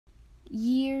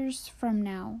Years from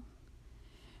now.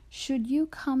 Should you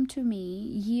come to me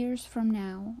years from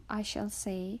now, I shall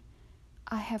say,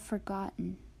 I have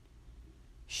forgotten.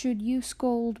 Should you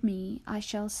scold me, I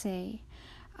shall say,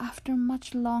 after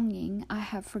much longing, I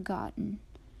have forgotten.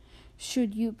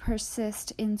 Should you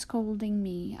persist in scolding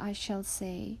me, I shall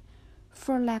say,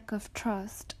 for lack of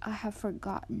trust, I have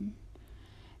forgotten.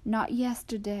 Not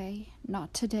yesterday,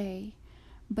 not today,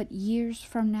 but years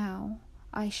from now,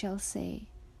 I shall say,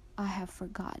 I have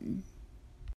forgotten.